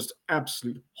 weeks of just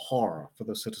absolute horror for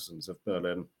the citizens of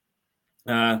Berlin.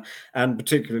 And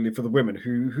particularly for the women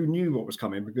who knew what was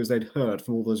coming because they'd heard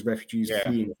from all those refugees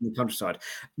fleeing from the countryside,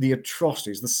 the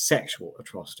atrocities, the sexual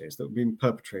atrocities that were being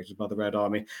perpetrated by the Red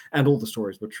Army, and all the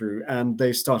stories were true, and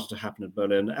they started to happen in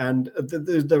Berlin. And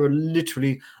there were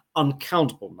literally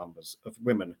uncountable numbers of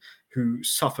women who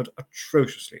suffered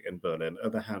atrociously in Berlin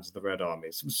at the hands of the Red Army.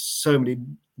 So many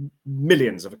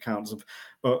millions of accounts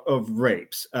of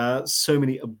rapes, so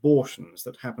many abortions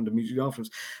that happened immediately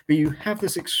afterwards. But you have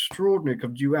this extraordinary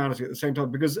duality at the same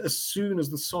time, because as soon as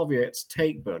the Soviets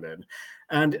take Berlin,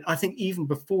 and I think even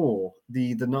before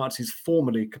the Nazis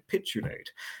formally capitulate,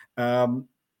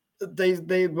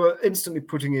 they were instantly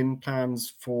putting in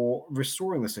plans for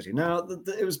restoring the city. Now,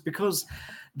 it was because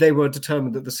they were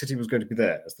determined that the city was going to be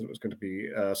theirs, that it was going to be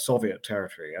Soviet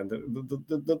territory, and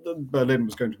that Berlin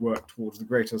was going to work towards the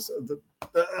greatest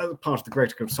part of the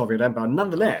greater Soviet empire.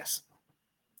 Nonetheless,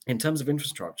 in terms of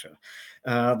infrastructure,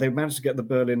 they managed to get the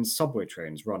Berlin subway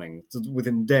trains running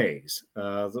within days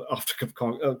after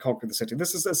conquering the city.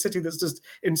 This is a city that's just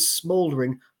in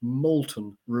smouldering,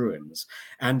 molten ruins.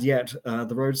 And yet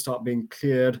the roads start being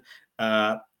cleared,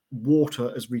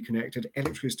 water is reconnected,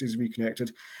 electricity is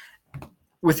reconnected.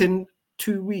 Within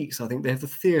 2 weeks, I think they have the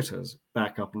theatres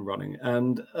back up and running,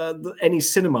 and any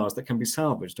cinemas that can be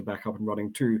salvaged are back up and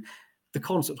running too. The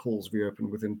concert halls reopened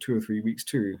within 2 or 3 weeks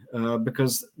too,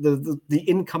 because the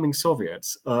incoming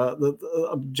Soviets,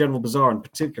 General Bazarin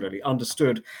particularly,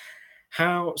 understood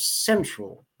how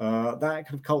central that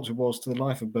kind of culture was to the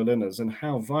life of Berliners, and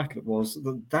how vital it was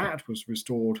that was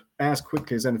restored as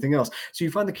quickly as anything else. So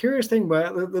you find the curious thing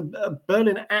where the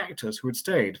Berlin actors who had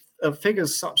stayed,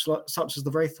 figures such as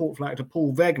the very thoughtful actor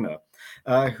Paul Wegener,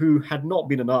 who had not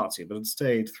been a Nazi but had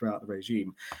stayed throughout the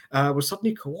regime, was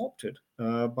suddenly co-opted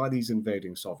by these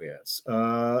invading Soviets,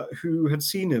 who had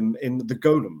seen him in The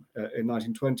Golem in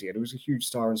 1920, and he was a huge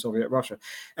star in Soviet Russia.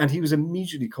 And he was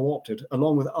immediately co-opted,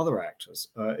 along with other actors,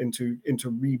 into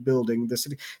rebuilding the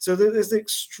city. So there's the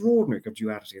extraordinary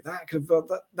duality,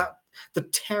 the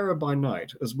terror by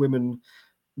night as women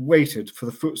waited for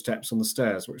the footsteps on the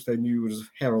stairs, which they knew was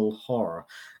herald horror.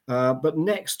 But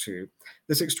next to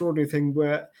this extraordinary thing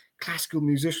where classical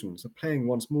musicians are playing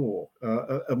once more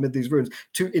amid these ruins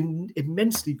to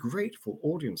immensely grateful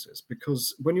audiences,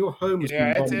 because when your home has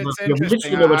been bombed,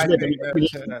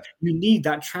 you need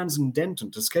that transcendental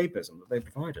escapism that they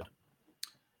provided.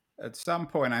 At some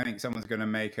point, I think someone's going to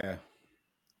make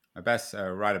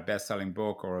write a best-selling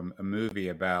book or a movie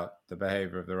about the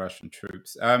behavior of the Russian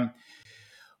troops.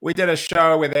 We did a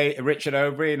show with Richard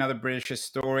Overy, another British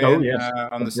historian,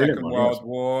 on the Second World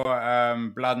War,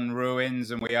 Blood and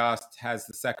Ruins, and we asked, has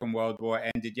the Second World War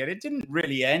ended yet? It didn't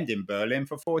really end in Berlin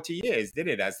for 40 years, did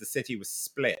it, as the city was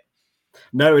split?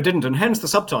 No, it didn't, and hence the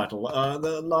subtitle,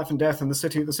 The Life and Death in the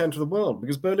City at the Centre of the World,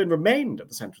 because Berlin remained at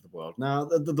the centre of the world. Now,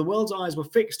 the world's eyes were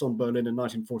fixed on Berlin in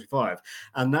 1945,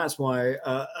 and that's why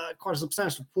quite a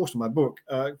substantial portion of my book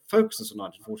focuses on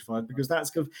 1945, because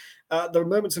that's there are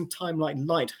moments in time like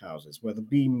lighthouses where the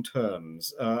beam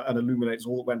turns and illuminates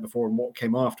all that went before and what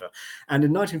came after. And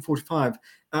in 1945,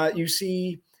 you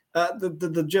see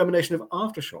the germination of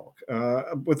aftershock,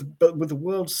 with the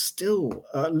world still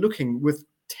looking with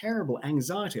terrible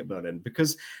anxiety at Berlin,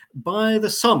 because by the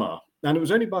summer, and it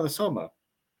was only by the summer,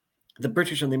 the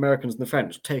British and the Americans and the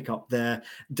French take up their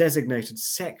designated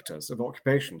sectors of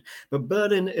occupation. But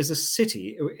Berlin is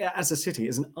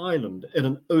is an island in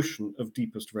an ocean of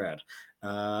deepest red.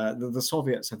 The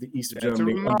Soviets have the east of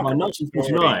Germany, and by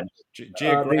 1949,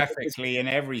 geographically, in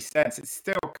every sense, it's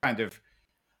still kind of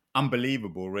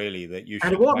unbelievable, really, that you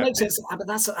And should what have makes it, this. but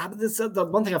that's the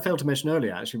one thing I failed to mention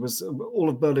earlier, actually, was all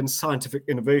of Berlin's scientific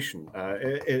innovation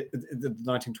in the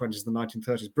 1920s, the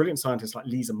 1930s. Brilliant scientists like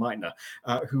Lise Meitner,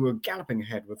 who were galloping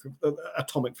ahead with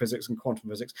atomic physics and quantum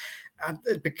physics. And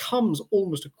it becomes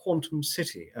almost a quantum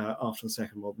city after the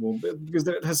Second World War, because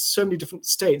it has so many different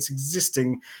states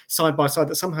existing side by side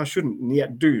that somehow shouldn't and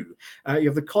yet do. You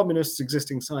have the communists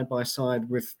existing side by side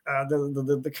with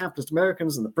the capitalist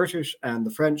Americans and the British and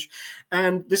the French.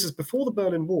 And this is before the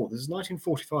Berlin Wall. This is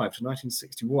 1945 to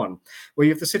 1961, where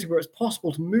you have the city where it's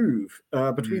possible to move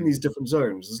between these different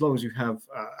zones as long as you have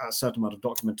a certain amount of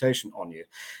documentation on you.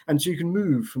 And so you can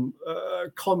move from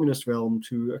a communist realm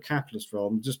to a capitalist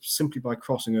realm just simply by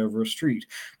crossing over a street.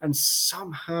 And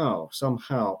somehow,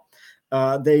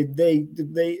 they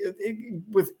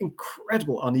with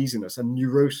incredible uneasiness and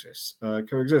neurosis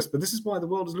coexist. But this is why the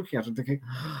world is looking at it and thinking,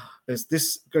 is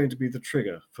this going to be the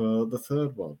trigger for the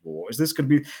Third World War? Is this going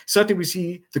to be, certainly we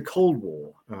see the Cold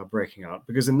War breaking out,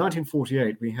 because in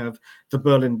 1948 we have the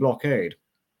Berlin blockade.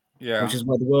 Yeah. Which is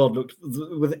where the world looked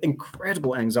with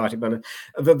incredible anxiety. But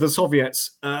the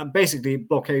Soviets basically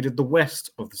blockaded the west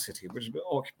of the city, which was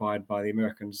occupied by the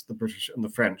Americans, the British, and the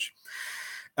French.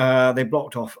 They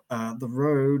blocked off the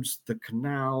roads, the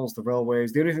canals, the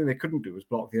railways. The only thing they couldn't do was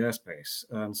block the airspace.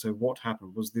 And so what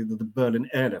happened was the Berlin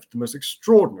airlift, the most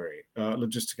extraordinary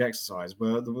logistic exercise,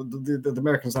 where the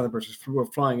Americans and the British were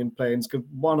flying in planes,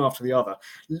 one after the other,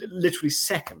 literally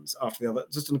seconds after the other,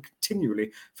 just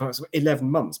continually for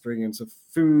 11 months, bringing in some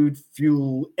food,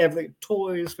 fuel, everything,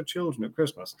 toys for children at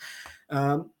Christmas.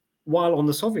 While on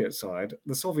the Soviet side,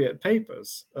 the Soviet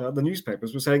papers, the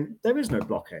newspapers were saying, there is no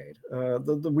blockade.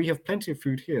 We have plenty of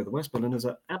food here. The West Berliners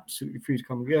are absolutely free to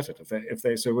come and get it if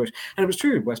they so wish. And it was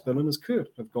true, West Berliners could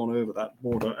have gone over that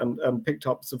border and picked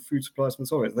up some food supplies from the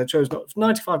Soviets. They chose not,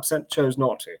 95% chose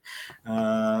not to.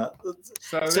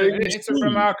 So it's a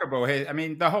remarkable, I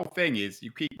mean, the whole thing is,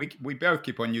 we both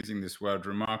keep on using this word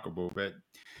remarkable, but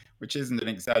which isn't an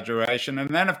exaggeration.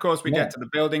 And then, of course, we get to the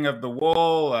building of the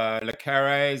wall. Le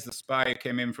Carré's The Spy Who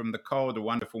Came In From the Cold, a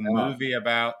wonderful movie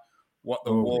about what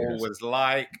the wall was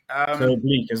like. So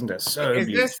bleak, isn't it? So is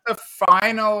bleak. This the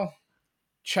final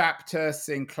chapter,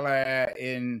 Sinclair,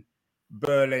 in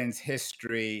Berlin's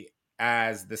history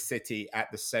as the city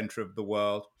at the center of the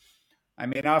world? I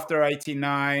mean, after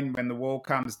 89, when the wall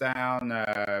comes down,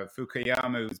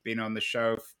 Fukuyama, who's been on the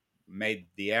show, made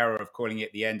the error of calling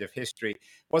it the end of history. It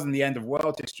wasn't the end of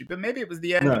world history, but maybe it was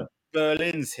the end of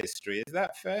Berlin's history. Is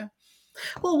that fair?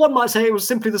 Well, one might say it was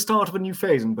simply the start of a new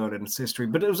phase in Berlin's history,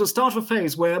 but it was a start of a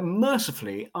phase where,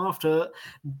 mercifully, after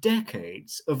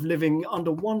decades of living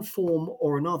under one form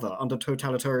or another under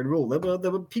totalitarian rule,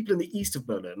 there were people in the east of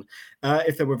Berlin,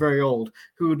 if they were very old,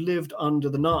 who had lived under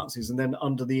the Nazis and then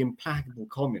under the implacable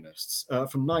communists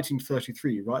from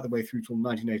 1933 right the way through till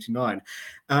 1989.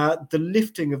 The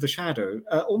lifting of the shadow,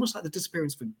 almost like the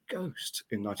disappearance of a ghost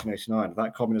in 1989 of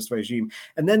that communist regime,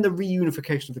 and then the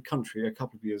reunification of the country a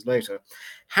couple of years later,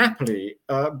 happily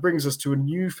brings us to a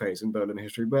new phase in Berlin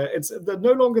history where it's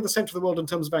no longer the center of the world in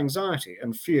terms of anxiety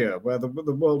and fear, where the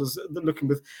world is looking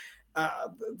with,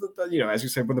 as you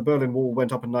said, when the Berlin Wall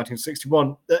went up in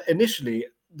 1961, initially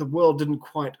the world didn't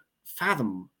quite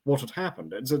fathom what had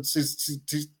happened. It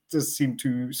just seemed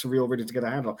too surreal, really, to get a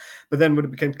handle. But then when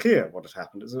it became clear what had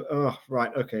happened, it's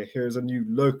right, okay, here's a new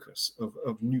locus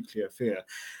of nuclear fear.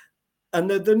 And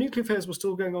the nuclear affairs were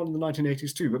still going on in the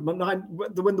 1980s too. But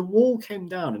when the wall came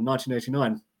down in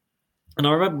 1989, and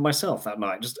I remember myself that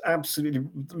night just absolutely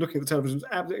looking at the television,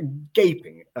 absolutely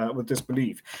gaping with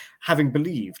disbelief, having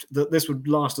believed that this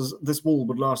wall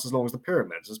would last as long as the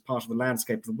pyramids, as part of the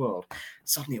landscape of the world.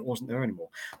 Suddenly it wasn't there anymore.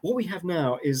 What we have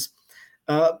now is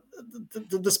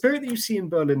the spirit that you see in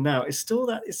Berlin now is still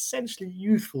that essentially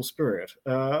youthful spirit,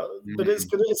 but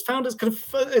it's found its kind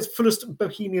of its fullest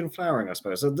bohemian flowering, I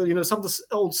suppose. Some of the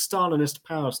old Stalinist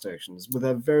power stations with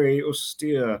their very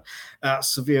austere,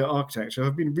 severe architecture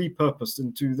have been repurposed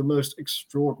into the most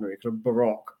extraordinary kind of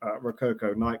Baroque,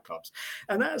 Rococo nightclubs,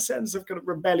 and that sense of kind of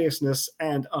rebelliousness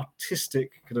and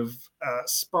artistic kind of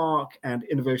spark and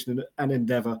innovation and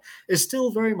endeavor is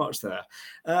still very much there.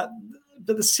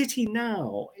 But the city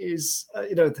now is,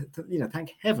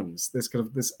 thank heavens,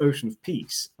 this ocean of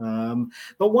peace,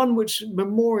 but one which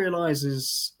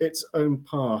memorializes its own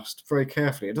past very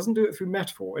carefully. It doesn't do it through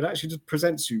metaphor. It actually just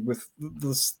presents you with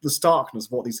the starkness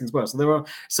of what these things were. So there are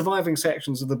surviving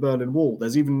sections of the Berlin Wall.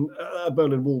 There's even a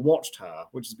Berlin Wall watchtower,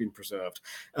 which has been preserved.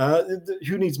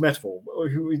 Who needs metaphor?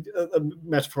 A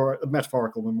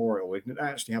metaphorical memorial? It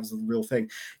actually has the real thing.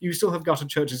 You still have gutted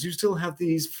churches. You still have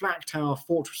these flak tower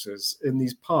fortresses in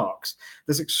these parks,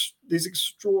 this these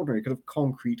extraordinary kind of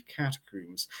concrete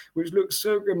catacombs, which look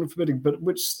so grim and forbidding, but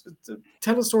which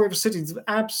tell a story of a city that's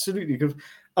absolutely kind of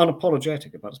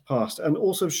unapologetic about its past, and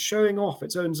also showing off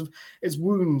its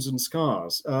wounds and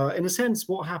scars. In a sense,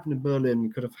 what happened in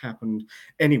Berlin could have happened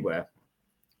anywhere.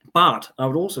 But I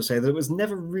would also say that it was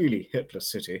never really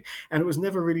Hitler's city, and it was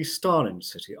never really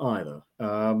Stalin's city either.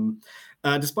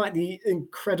 Despite the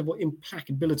incredible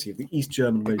implacability of the East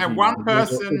German regime. And one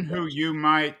person who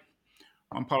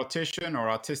one politician or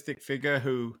artistic figure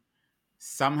who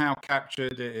somehow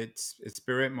captured its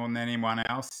spirit more than anyone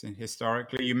else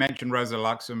historically. You mentioned Rosa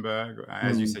Luxemburg.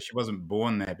 As you said, she wasn't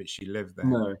born there, but she lived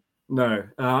there. No,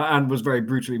 and was very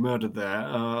brutally murdered there.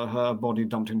 Her body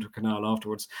dumped into a canal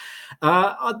afterwards.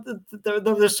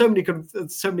 There's so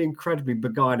many incredibly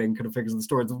beguiling kind of figures in the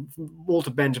story.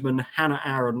 Walter Benjamin, Hannah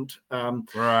Arendt,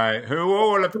 right? Who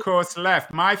all, of course,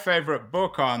 left. My favorite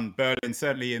book on Berlin,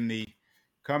 certainly in the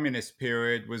communist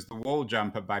period, was The Wall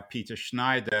Jumper by Peter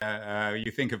Schneider.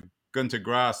 You think of Günter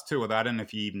Grass too, although I don't know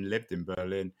if he even lived in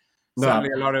Berlin.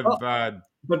 Certainly a lot of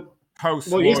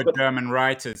post-war German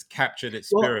writers captured its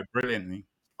spirit brilliantly.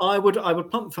 I would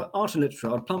plump for art and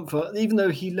literature. I'd plump for, even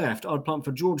though he left, I'd plump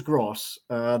for George Grosz,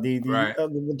 the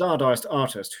Dadaist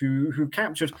artist who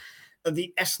captured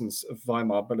the essence of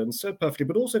Weimar Berlin so perfectly,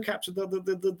 but also captured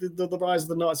the rise of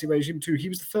the Nazi regime too. He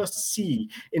was the first to see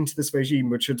into this regime,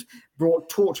 which had brought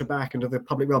torture back into the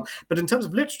public realm. But in terms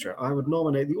of literature, I would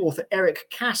nominate the author Erich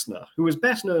Kästner, who is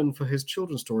best known for his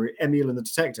children's story Emil and the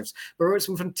Detectives, but wrote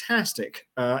some fantastic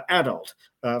adult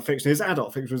fiction. His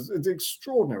adult fiction is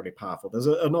extraordinarily powerful. There's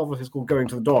a novel of his called Going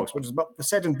to the Dogs, which is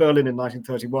set in Berlin in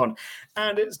 1931,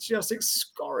 and it's just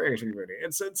excoriating, really.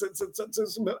 It's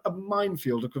a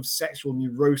minefield of sexual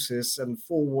neurosis and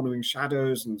forewarning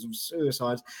shadows and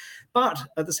suicides, but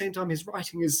at the same time, his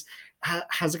writing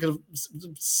has a kind of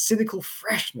cynical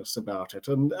freshness about it,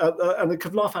 and a kind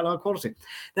of laugh out loud quality.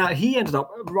 Now, he ended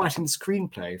up writing the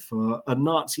screenplay for a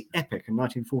Nazi epic in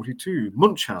 1942,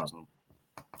 Munchausen.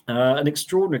 An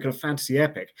extraordinary kind of fantasy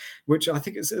epic, which I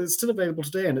think is still available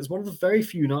today, and it's one of the very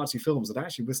few Nazi films that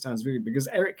actually withstands viewing, because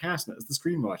Erich Kästner, as the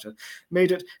screenwriter,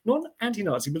 made it not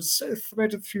anti-Nazi, but so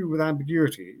threaded through with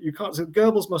ambiguity. You can't say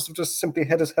Goebbels must have just simply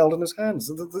had his held in his hands.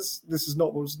 This is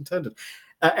not what was intended.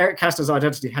 Erich Kästner's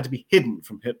identity had to be hidden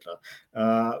from Hitler.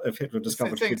 If Hitler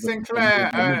discovered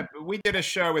Sinclair, we did a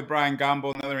show with Brian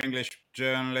Gumbel, another English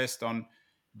journalist, on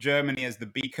Germany as the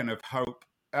beacon of hope.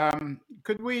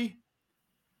 Could we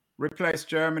replace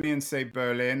Germany and say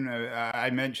Berlin? I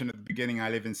mentioned at the beginning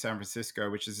I live in San Francisco,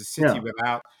 which is a city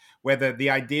where the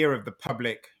idea of the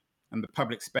public and the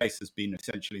public space has been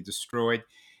essentially destroyed.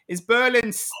 Is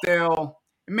Berlin still,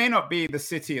 it may not be the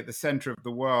city at the center of the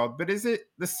world, but is it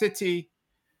the city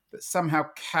that somehow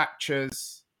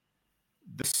captures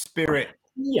the spirit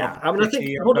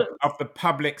of the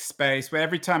public space, where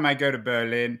every time I go to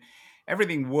Berlin,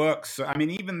 everything works? I mean,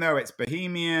 even though it's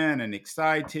bohemian and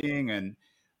exciting and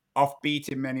offbeat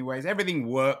in many ways, everything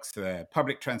works there.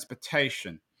 Public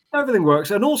transportation, everything works,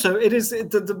 and also it is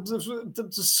the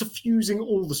suffusing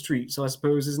all the streets, I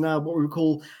suppose, is now what we would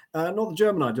call not the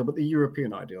German ideal, but the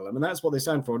European ideal. I mean, that's what they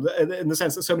stand for, in the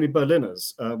sense that so many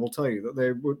Berliners will tell you that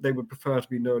they would prefer to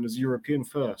be known as European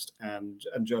first and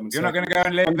German. You're not going to go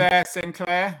and live there,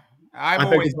 Sinclair? I've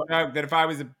always joked that if I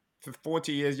was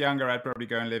 40 years younger, I'd probably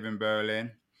go and live in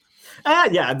Berlin. I'd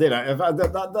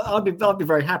be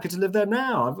very happy to live there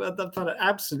now. I found it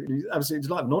absolutely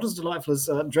delightful. Not as delightful as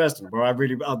Dresden, where I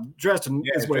really Dresden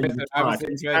is where I was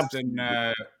in Dresden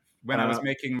when I was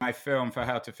making my film for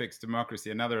How to Fix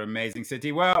Democracy. Another amazing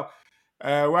city. Well,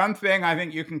 one thing I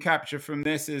think you can capture from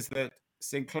this is that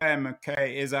Sinclair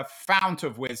McKay is a fount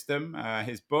of wisdom.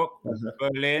 His book,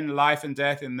 Berlin: Life and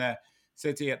Death in the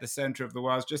City at the Center of the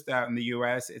World, is just out in the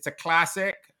US. It's a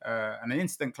classic, an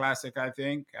instant classic, I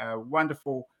think.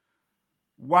 Wonderful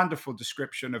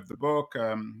description of the book,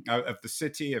 of the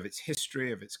city, of its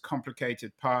history, of its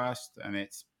complicated past, and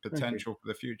its potential for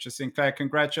the future. Sinclair,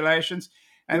 congratulations.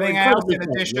 Anything else in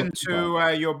addition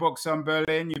to your books on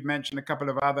Berlin? You've mentioned a couple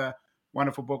of other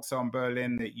wonderful books on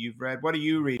Berlin that you've read. What are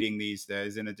you reading these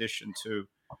days in addition to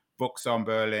books on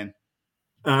Berlin?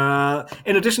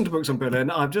 In addition to books on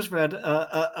Berlin, I've just read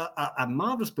a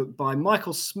marvelous book by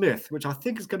Michael Smith, which I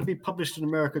think is going to be published in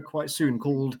America quite soon,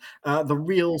 called The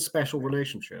Real Special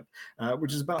Relationship,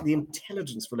 which is about the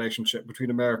intelligence relationship between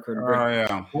America and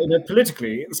Britain.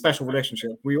 Politically, the special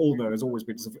relationship, we all know, has always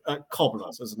been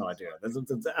cobblers as an idea. There's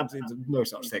absolutely no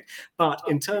such thing. But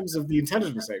in terms of the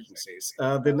intelligence agencies,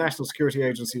 the National Security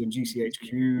Agency and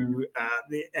GCHQ,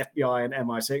 the FBI and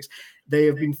MI6, they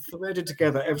have been threaded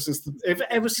together ever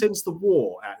ever since the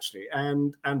war, actually,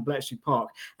 and Bletchley Park.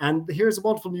 And here is a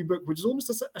wonderful new book, which is almost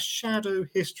a shadow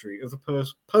history of the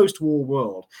post-war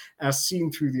world as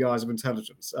seen through the eyes of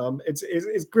intelligence.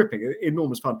 It's gripping,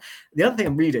 enormous fun. The other thing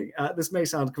I'm reading, this may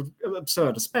sound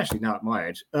absurd, especially now at my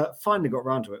age, finally got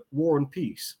around to it, War and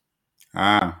Peace.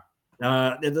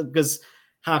 Because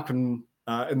how can,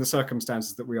 in the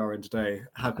circumstances that we are in today,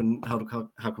 how can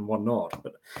one not?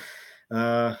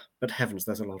 But heavens,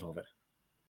 there's a lot of it.